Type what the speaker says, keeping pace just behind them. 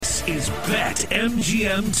is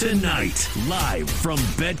BetMGM Tonight, live from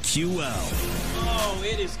BetQL. Oh,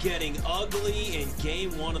 it is getting ugly in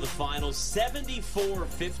Game 1 of the finals.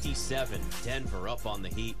 74-57. Denver up on the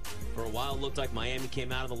Heat. For a while, it looked like Miami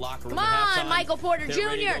came out of the locker room Come at halftime. on, Michael Porter They're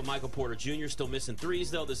ready to Jr. go. Michael Porter Jr. still missing threes,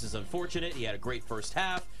 though. This is unfortunate. He had a great first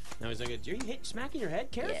half. Now he's like, are you smacking your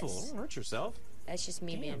head? Careful. Yes. Don't hurt yourself. That's just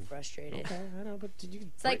me being frustrated. Okay, I know, but did you...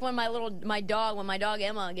 It's like when my dog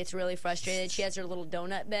Emma gets really frustrated. She has her little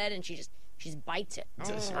donut bed and she just bites it.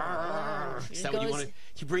 Is that what you want to?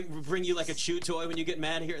 You bring you like a chew toy when you get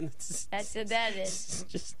mad here? That's what that is.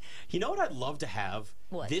 Just, you know what I'd love to have?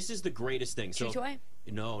 What? This is the greatest thing. Chew toy?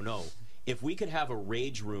 No. If we could have a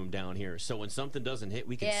rage room down here, so when something doesn't hit,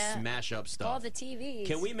 we can smash up stuff. All the TVs.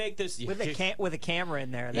 Can we make this with a camera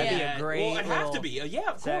in there? That'd be a great. Well, it'd have to be. Yeah,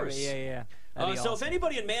 of course. Yeah. So awesome. if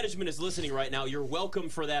anybody in management is listening right now, you're welcome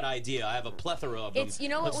for that idea. I have a plethora of them. You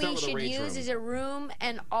know what we should use is a room,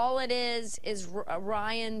 and all it is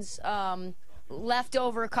Ryan's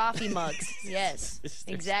leftover coffee mugs. Yes,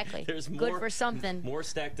 exactly. There's more, good for something. More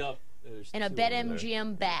stacked up. And a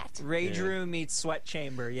BetMGM bat. Rage room meets sweat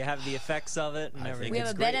chamber. You have the effects of it and everything. We have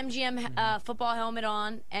a BetMGM football helmet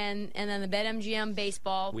on, and then the BetMGM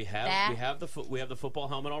baseball. We have the football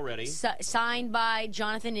helmet already. Signed by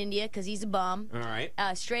Jonathan India because he's a bum. All right.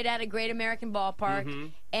 Straight out of Great American Ballpark,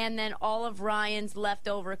 and then all of Ryan's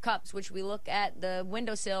leftover cups, which we look at the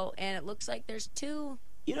windowsill, and it looks like there's two.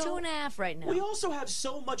 2.5 right now. We also have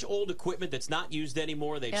so much old equipment that's not used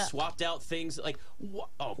anymore. They've swapped out things like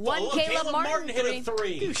Caleb Martin hit a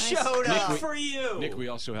three. You showed up for you. Nick, we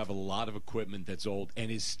also have a lot of equipment that's old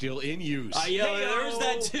and is still in use. There's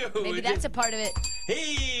that too. Maybe that's a part of it.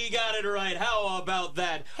 He got it right. How about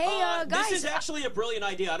that? Hey, guys, this is actually a brilliant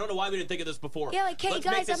idea. I don't know why we didn't think of this before. Yeah, like, hey, Let's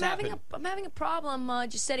guys, make this happen. I'm having a problem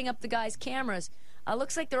just setting up the guys' cameras.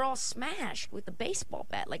 Looks like they're all smashed with the baseball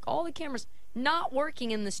bat. Like, all the cameras not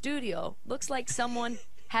working in the studio. Looks like someone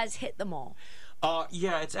has hit them all.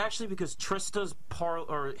 Yeah, it's actually because Trista's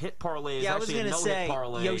hit parlay is actually a no-hit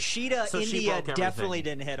parlay. Yoshida India definitely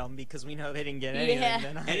didn't hit them because we know they didn't get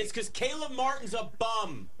anything. And it's because Caleb Martin's a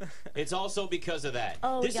bum. It's also because of that.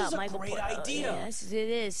 Oh, this is a Michael great idea. Yes, it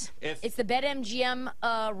is. It's the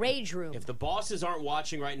BetMGM Rage Room. If the bosses aren't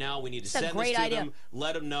watching right now, we need to send this to them.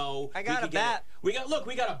 Let them know. I got a bat. We got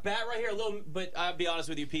a bat right here. But I'll be honest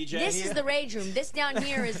with you, PJ. This is the Rage Room. This down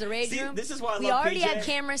here is the Rage Room. This is why I love We already PJ. had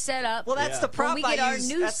cameras set up. Well, that's the prop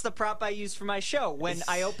That's the prop I use for my show. When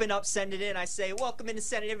I open up Send It In, I say, welcome into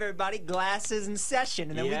Send It In, everybody. Glasses in session.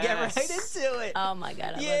 And then we get right into it. Oh, my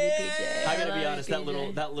God. I love you, PJ. I got to be honest.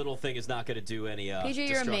 That little thing is not going to do any PJ,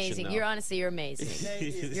 you're amazing. Though. You're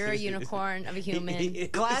amazing. You're a unicorn of a human.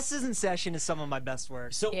 Glasses in session is some of my best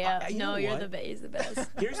work. So, you're the best.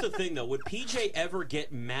 Here's the thing, though. Would PJ ever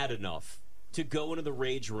get mad enough to go into the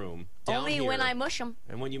Rage Room down Only here? when I mush him.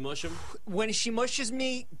 And when you mush him? When she mushes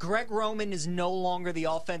me, Greg Roman is no longer the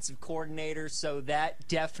offensive coordinator, so that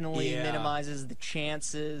definitely minimizes the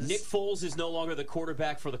chances. Nick Foles is no longer the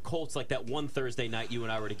quarterback for the Colts like that one Thursday night you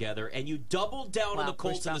and I were together, and you doubled down on the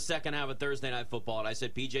Colts in the second half of Thursday Night Football, and I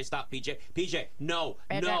said, PJ, stop, PJ, no.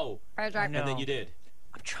 And then you did.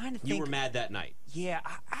 I'm trying to think. You were mad that night. Yeah,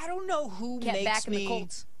 I don't know who Get makes back in me... the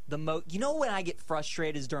Colts. You know when I get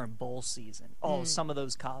frustrated is during bowl season. Oh, some of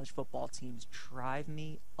those college football teams drive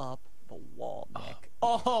me up the wall, Nick.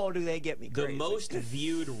 Oh, do they get me crazy. The most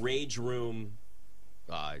viewed Rage Room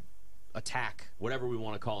attack, whatever we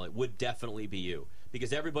want to call it, would definitely be you.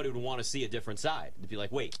 Because everybody would want to see a different side. They'd be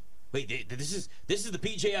like, wait, this is the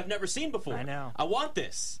PJ I've never seen before. I know. I want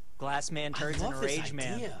this. Glass man turns into Rage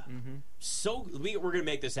man. So we're going to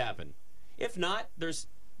make this happen. If not, there's...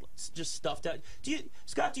 just stuffed out.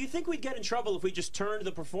 Scott, do you think we'd get in trouble if we just turned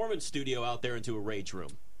the performance studio out there into a Rage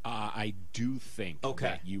Room? I do think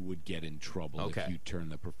that you would get in trouble if you turn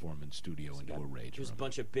the performance studio into a Rage Room. There's a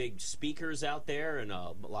bunch of big speakers out there and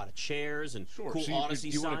a lot of chairs and cool so Odyssey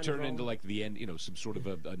signs. You want to turn it into like the end, some sort of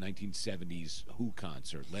a 1970s Who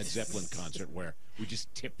concert, Led Zeppelin concert, where we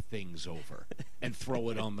just tip things over and throw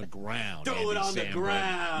it on the ground. Throw it on the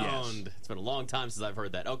ground. Yes. It's been a long time since I've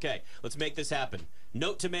heard that. Okay, let's make this happen.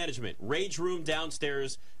 Note to management: Rage Room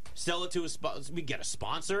downstairs. Sell it to we get a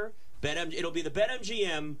sponsor. It'll be the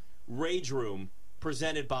BetMGM Rage Room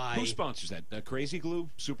presented by... Who sponsors that? Crazy Glue?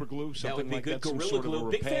 Super Glue? Something that would be like good. that? Gorilla Glue.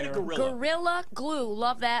 Big fan of Gorilla. Gorilla Glue.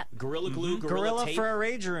 Love that. Gorilla Glue. Gorilla tape. for a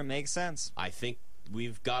Rage Room. Makes sense. I think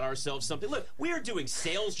we've got ourselves something. Look, we are doing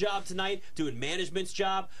sales job tonight, doing management's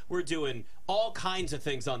job. We're doing all kinds of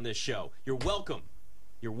things on this show. You're welcome.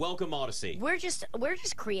 You're welcome, Odyssey. We're just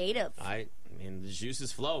creative. mean, the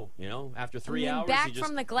juices flow, after 3 And then hours. back you just,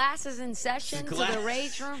 from the glasses in session to the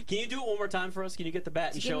rage room. Can you do it one more time for us? Can you get the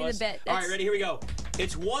bat and Give show me the us? bat. All right, ready? Here we go.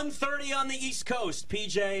 It's 1:30 on the East Coast.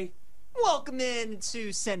 PJ. Welcome in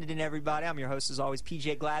to Send It In, everybody. I'm your host, as always,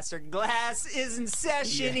 PJ Glasser. Glass is in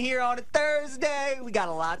session here on a Thursday. We got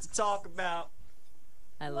a lot to talk about.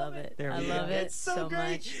 I love it. There I we go. love it It's so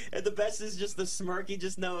great. much. And the best is just the smirk. He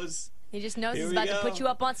just knows. He just knows Here he's we about to go. put you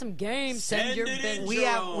up on some games. Send your it in, bin. We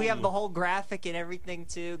have Jerome. the whole graphic and everything,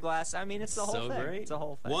 too, Glass. I mean, it's the whole So thing. great. It's a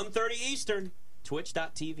whole thing. 1:30 Eastern.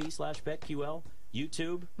 Twitch.tv/BetQL.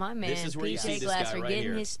 YouTube. My man, This is where you see PJ this Glasser guy right getting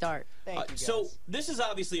here. his start. Thank you, guys. So this is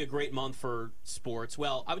obviously a great month for sports.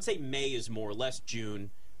 Well, I would say May is more or less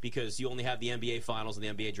June because you only have the NBA Finals and the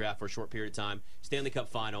NBA Draft for a short period of time, Stanley Cup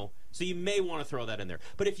Final. So you may want to throw that in there.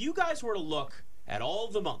 But if you guys were to look at all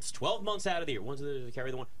of the months, 12 months out of the year,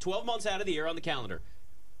 12 months out of the year on the calendar,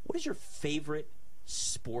 what is your favorite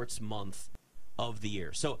sports month of the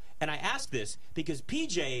year? So, and I ask this because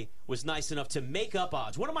PJ was nice enough to make up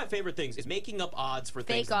odds. One of my favorite things is making up odds for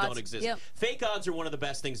things that odds. don't exist. Yep. Fake odds are one of the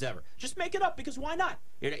best things ever. Just make it up because why not?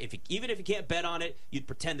 Even if you can't bet on it, you'd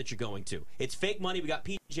pretend that you're going to. It's fake money. We got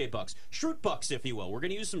PJ bucks, Schrute bucks, if you will. We're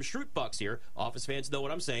going to use some Schrute bucks here. Office fans know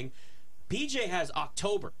what I'm saying. PJ has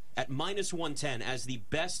October at -110 as the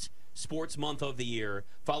best sports month of the year,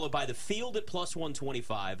 followed by the field at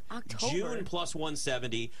 +125, October. June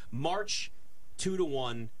 +170, March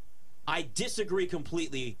 2-1. I disagree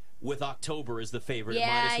completely with October as the favorite Yeah,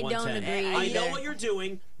 at I -110. don't agree I know either. what you're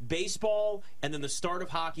doing. Baseball, and then the start of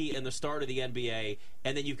hockey, and the start of the NBA,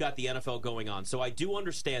 and then you've got the NFL going on. So I do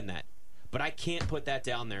understand that, but I can't put that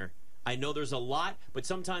down there. I know there's a lot, but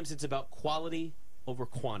sometimes it's about quality over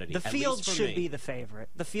quantity. The at field least for should me. be the favorite.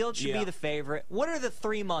 The field should Yeah. be the favorite. What are the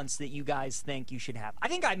 3 months that you guys think you should have? I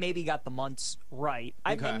think I maybe got the months right.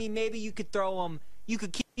 Okay. I mean, maybe you could throw them. You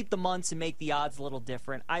could keep the months and make the odds a little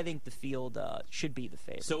different. I think the field should be the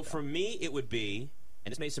favorite. So for me, it would be,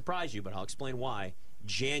 and this may surprise you, but I'll explain why.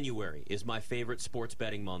 January is my favorite sports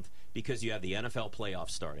betting month because you have the NFL playoffs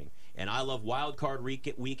starting. And I love Wild Card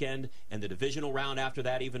Weekend and the divisional round after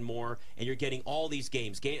that even more. And you're getting all these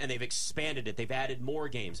games. And they've expanded it. They've added more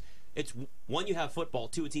games. It's one, you have football.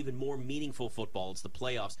 Two, it's even more meaningful football. It's the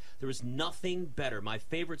playoffs. There is nothing better. My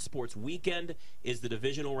favorite sports weekend is the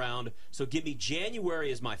divisional round. So give me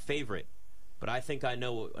January as my favorite. But I think I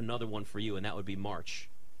know another one for you, and that would be March.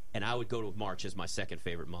 And I would go to March as my second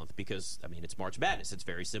favorite month because, I mean, it's March Madness. It's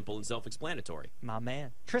very simple and self-explanatory. My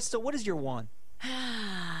man. Trista, what is your one?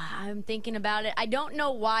 I'm thinking about it. I don't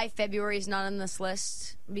know why February is not on this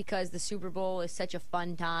list because the Super Bowl is such a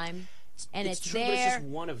fun time. And it's true, there. but it's just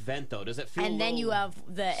one event, though. Does it feel And then you little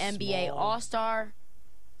have the NBA small? All-Star.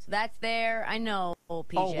 So that's there. I know,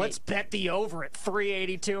 PJ. Oh, let's bet the over at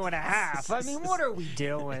 382.5. I mean, what are we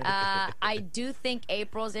doing? I do think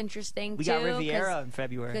April's interesting, we too. got Riviera in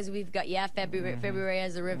February. Because we've got, February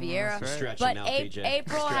has the Riviera. that's right. Stretching But now, PJ.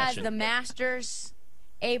 April has Stretching. the Masters.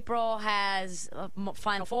 April has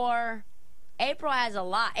Final Four. April has a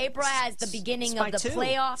lot. April has the beginning of the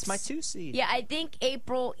playoffs. It's my 2 seed. Yeah, I think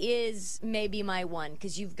April is maybe my one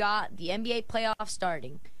because you've got the NBA playoffs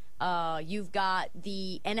starting. You've got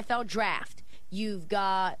the NFL draft. You've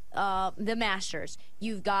got the Masters.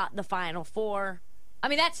 You've got the Final Four. I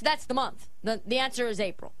mean, that's the month. The answer is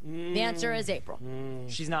April. The answer is April.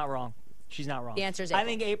 She's not wrong. She's not wrong. The answer is I April.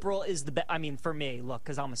 think April is the best. I mean, for me, look,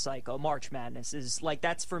 because I'm a psycho. March Madness is like,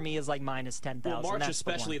 that's for me is like minus 10,000. Well, March That's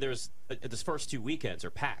especially, the one. there's this first 2 weekends are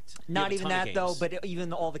packed. You Not have a even ton of that, though, games. but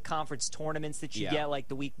even all the conference tournaments that you Yeah. get, like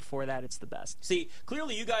the week before that, it's the best. See,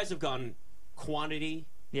 clearly you guys have gone quantity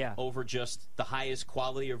Yeah. over just the highest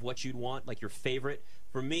quality of what you'd want, like your favorite.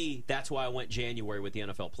 For me, that's why I went January with the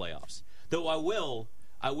NFL playoffs. Though I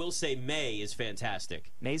will say May is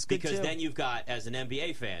fantastic. May's good, because too. then you've got, as an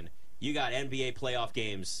NBA fan, you got NBA playoff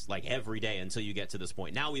games like every day until you get to this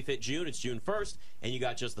point. Now we've hit June, it's June 1st, and you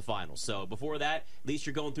got just the finals. So before that, at least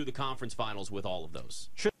you're going through the conference finals with all of those.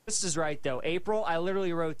 This is right, though. April, I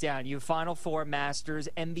literally wrote down, you have Final Four, Masters,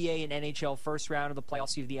 NBA and NHL first round of the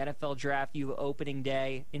playoffs. You have the NFL draft. You have opening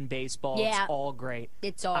day in baseball. Yeah. It's all great.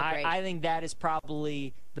 It's all great. I think that is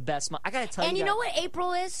probably the best month. I got to tell And you that- know what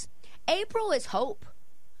April is? April is hope.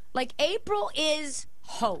 Like, April is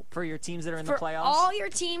hope. For your teams that are in For the playoffs? all your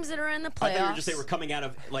teams that are in the playoffs. I thought you were just saying we're coming out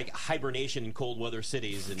of like hibernation in cold weather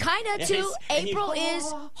cities. And, Kind of, too. and you- April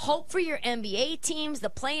is hope for your NBA teams, the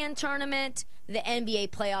play-in tournament, the NBA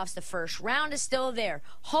playoffs, the first round is still there.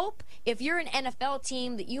 Hope if you're an NFL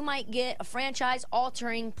team that you might get a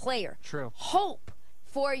franchise-altering player. True. Hope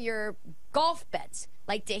for your golf bets,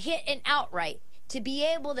 like to hit an outright, to be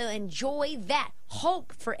able to enjoy that.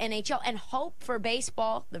 Hope for NHL and hope for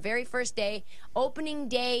baseball. The very first day, opening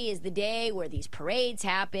day, is the day where these parades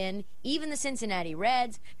happen. Even the Cincinnati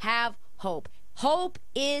Reds have hope. Hope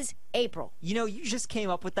is April. You know, you just came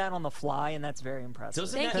up with that on the fly, and that's very impressive.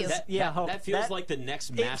 Doesn't Thank that, you. That, hope. that feels like the next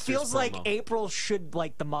It Masters feels promo. like April should,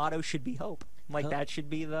 like, the motto should be hope. Like, that should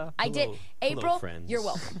be the... I did. Hello, April, friends. you're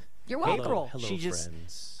welcome. You're welcome. April. Hello, She just.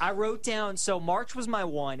 friends. I wrote down. So March was my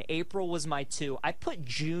 1. April was my 2. I put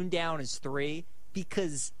June down as 3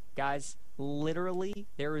 because, guys, literally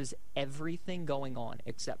there is everything going on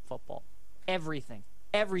except football. Everything.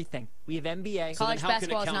 Everything. We have NBA. So then College how can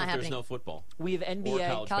basketball it is count not if there's happening. no football? We have Or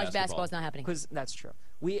NBA. college Basketball is not happening. Because that's true.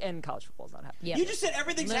 And college football is not happening. Yeah. You just said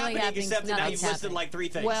everything's Literally happening except that nothing's you've listed happening. like 3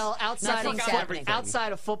 things. Well, outside Nothing's of happening.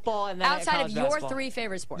 outside of football and then Outside of college your basketball. 3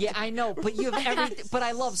 favorite sports. Yeah, I know, but you have everything. But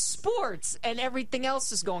I love sports, and everything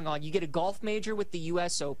else is going on. You get a golf major with the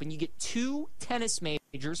U.S. Open. You get 2 tennis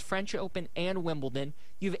majors, French Open and Wimbledon.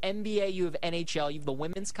 You have NBA. You have NHL. You have the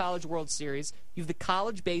Women's College World Series. You have the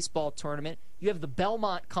college baseball tournament. You have the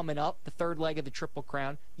Belmont coming up, the 3rd leg of the Triple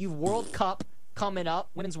Crown. You have World Cup coming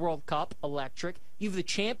up, Women's World Cup, electric. You have the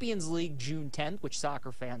Champions League June 10th, which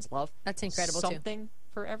soccer fans love. That's incredible, too. Something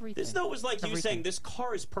for everything. this, though, was like you Everything. saying this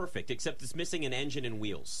car is perfect except it's missing an engine and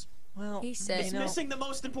wheels. Well, He said- It's missing the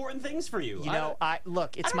most important things for you. You know,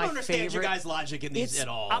 look, it's I don't my understand favorite. your guys' logic in these It's at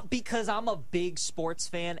all. because I'm a big sports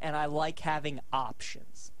fan and I like having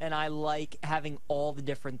options and I like having all the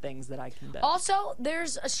different things that I can bet. Also,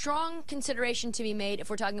 there's a strong consideration to be made if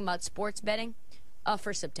we're talking about sports betting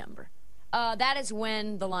for September. That is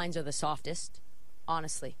when the lines are the softest,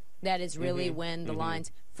 honestly. That is really when the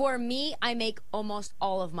lines... For me, I make almost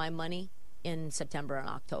all of my money in September and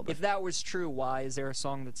October. If that was true, why is there a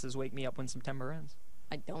song that says "Wake Me Up When September Ends"?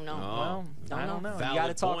 I don't know. Well, I don't know. You Valid got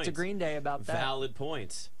to talk to point. Green Day about that. Valid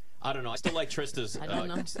points. I don't know. I still like Trista's I don't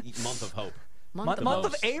know. month of hope. Month of Month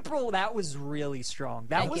of most. April, that was really strong.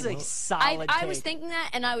 That Thank was you. a solid I was take. thinking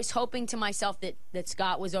that, and I was hoping to myself that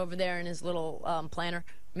Scott was over there in his little planner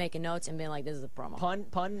making notes and being like, "This is a promo."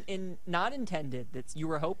 Pun in not intended. That you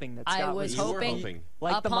were hoping that I Scott was You were hoping, hoping.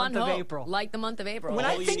 like the upon month of hope, April. like the month of April. When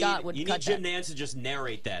I Hopefully think- Scott would you cut need Jim that. Nance to just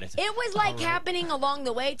narrate that. It's, It was like happening along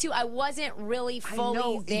the way too. I wasn't really fully I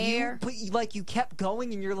know, there. but you kept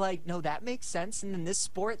going, and you're like, no, that makes sense, and then this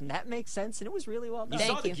sport, and that makes sense, and it was really well done. You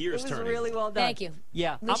saw Thank the you. gears It was turning. really well done. Thank you.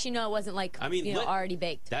 Yeah, At least you know it wasn't like I mean, already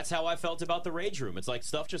baked. That's how I felt about the Rage Room. It's like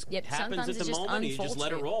stuff just Yep, happens sometimes at the it just moment. And you just unfolds let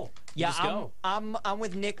for it you. roll. You Yeah, just go. I'm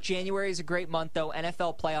with Nick. January is a great month, though.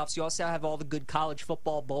 NFL playoffs. You also have all the good college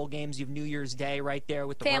football bowl games. You have New Year's Day right there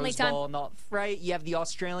with the Family Rose time. Bowl and all. Right. You have the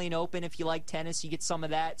Australian Open. If you like tennis, you get some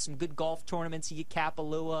of that. Some good golf tournaments. You get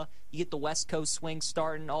Kapalua. You get the West Coast swing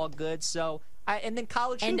starting. All good. So, and then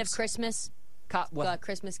college End of hoops. Christmas. Well,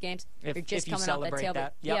 Christmas games. If- They're just if you coming out that celebrate tailgate.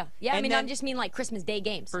 that, yep. Yeah. I And mean, then- I just mean like Christmas Day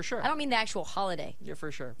games. For sure. I don't mean the actual holiday. yeah, for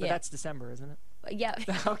sure. But Yeah. that's December, isn't it? Yeah.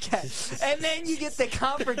 Okay. And then you get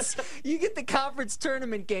the conference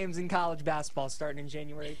tournament games in college basketball starting in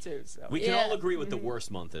January too. So We can Yeah. all agree what the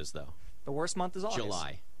worst month is, though. the worst month is August.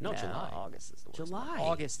 July. No, July. August is the worst. July. month.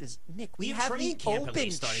 August is Nick. We You have training the camp at Open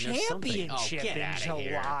least starting. There's something. Championship Oh, get in outta here.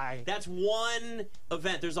 July. That's one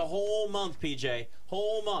event. There's a whole month, PJ.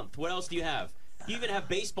 Whole month. What else do you have? You even have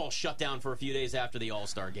baseball shut down for a few days after the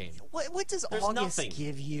All-Star game. What does There's August nothing.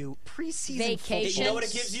 give you? Preseason Vacation. You know what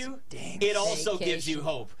it gives you? Dang. It also gives you Vacation.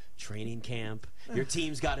 hope. Training camp. Your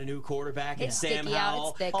team's got a new quarterback in It's Sam sticky out, Howell.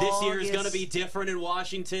 it's thick. This year is August. going to be different in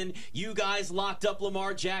Washington. You guys locked up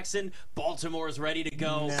Lamar Jackson. Baltimore's ready to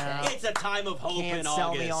go. No. It's a time of hope Can't in sell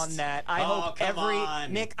August. me on that. I Oh, hope come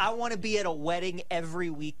on. Nick. I want to be at a wedding every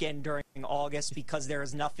weekend during August because there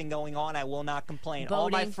is nothing going on. I will not complain. All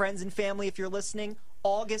my Boating. friends and family, if you're listening,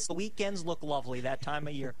 August the weekends look lovely that time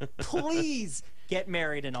of year. Please get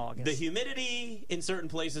married in August. The humidity in certain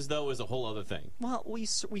places, though, is a whole other thing. well, we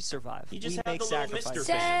survive. You just we have make the little sacrifices. Mr.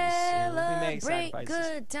 fans. We make Celebrate sacrifices.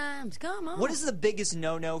 good times. Come on. What is the biggest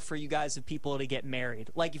no-no for you guys of people to get married?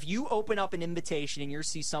 Like if you open up an invitation and you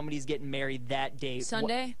see somebody's getting married that date,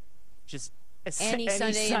 Sunday? just Any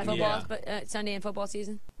Sunday in football, Yeah. but Sunday in football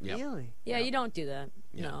season? Yep. Really? Yeah, you don't do that.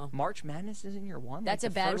 Yeah. No. March Madness isn't your one. That's like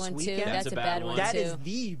a the bad first one too. weekend? That's a bad one That too. is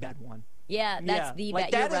the bad one. Yeah, that's the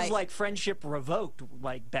like bad. You're that is right. like friendship revoked,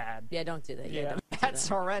 like bad. Yeah, don't do that. Yeah, Yeah, don't do that's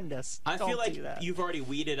that. horrendous. I Don't feel like do that. you've already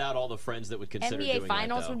weeded out all the friends that would consider NBA doing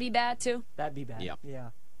Finals that, would though. be bad too. That'd be bad. Yep. Yeah,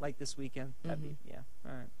 like this weekend. That'd be yeah.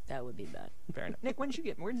 All right, That would be bad. fair enough. Nick, when's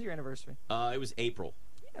your anniversary? It was April.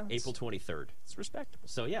 Yeah, it's- April 23rd. It's respectable.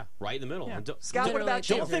 So, yeah, right in the middle. Yeah. And don't- Scott, what Literally about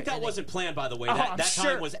you? Don't think that ending. wasn't planned, by the way. Oh, That I'm time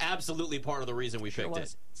sure. was absolutely part of the reason we Sure picked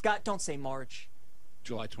was. it. Scott, don't say March.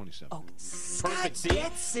 July 27th. Oh, Perfect. See?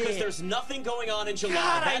 gets Because it. there's nothing going on in July.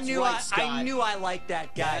 God, That's right, Scott. I knew I liked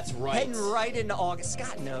that guy. That's right. Heading right into August.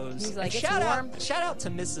 Scott knows. He's like, And it's warm. shout out to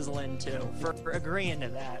Mrs. Lynn too for agreeing to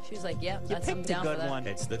that. She was like, "Yep, You that's I'm picked a down good for that." one.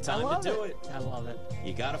 It's the I time love to do it. I love it.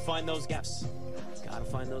 You got to find those gaps. Got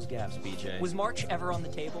to find those gaps, BJ. Was March ever on the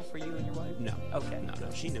table for you and your wife? No. Okay. No,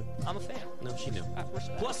 she knew. I'm a fan. No, she knew.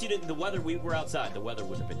 Respect. Plus, you didn't. The weather. We were outside. The weather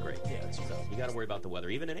would have been great. Yeah, it's So you got to worry about the weather,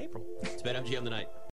 even in April. It's BetMGM tonight.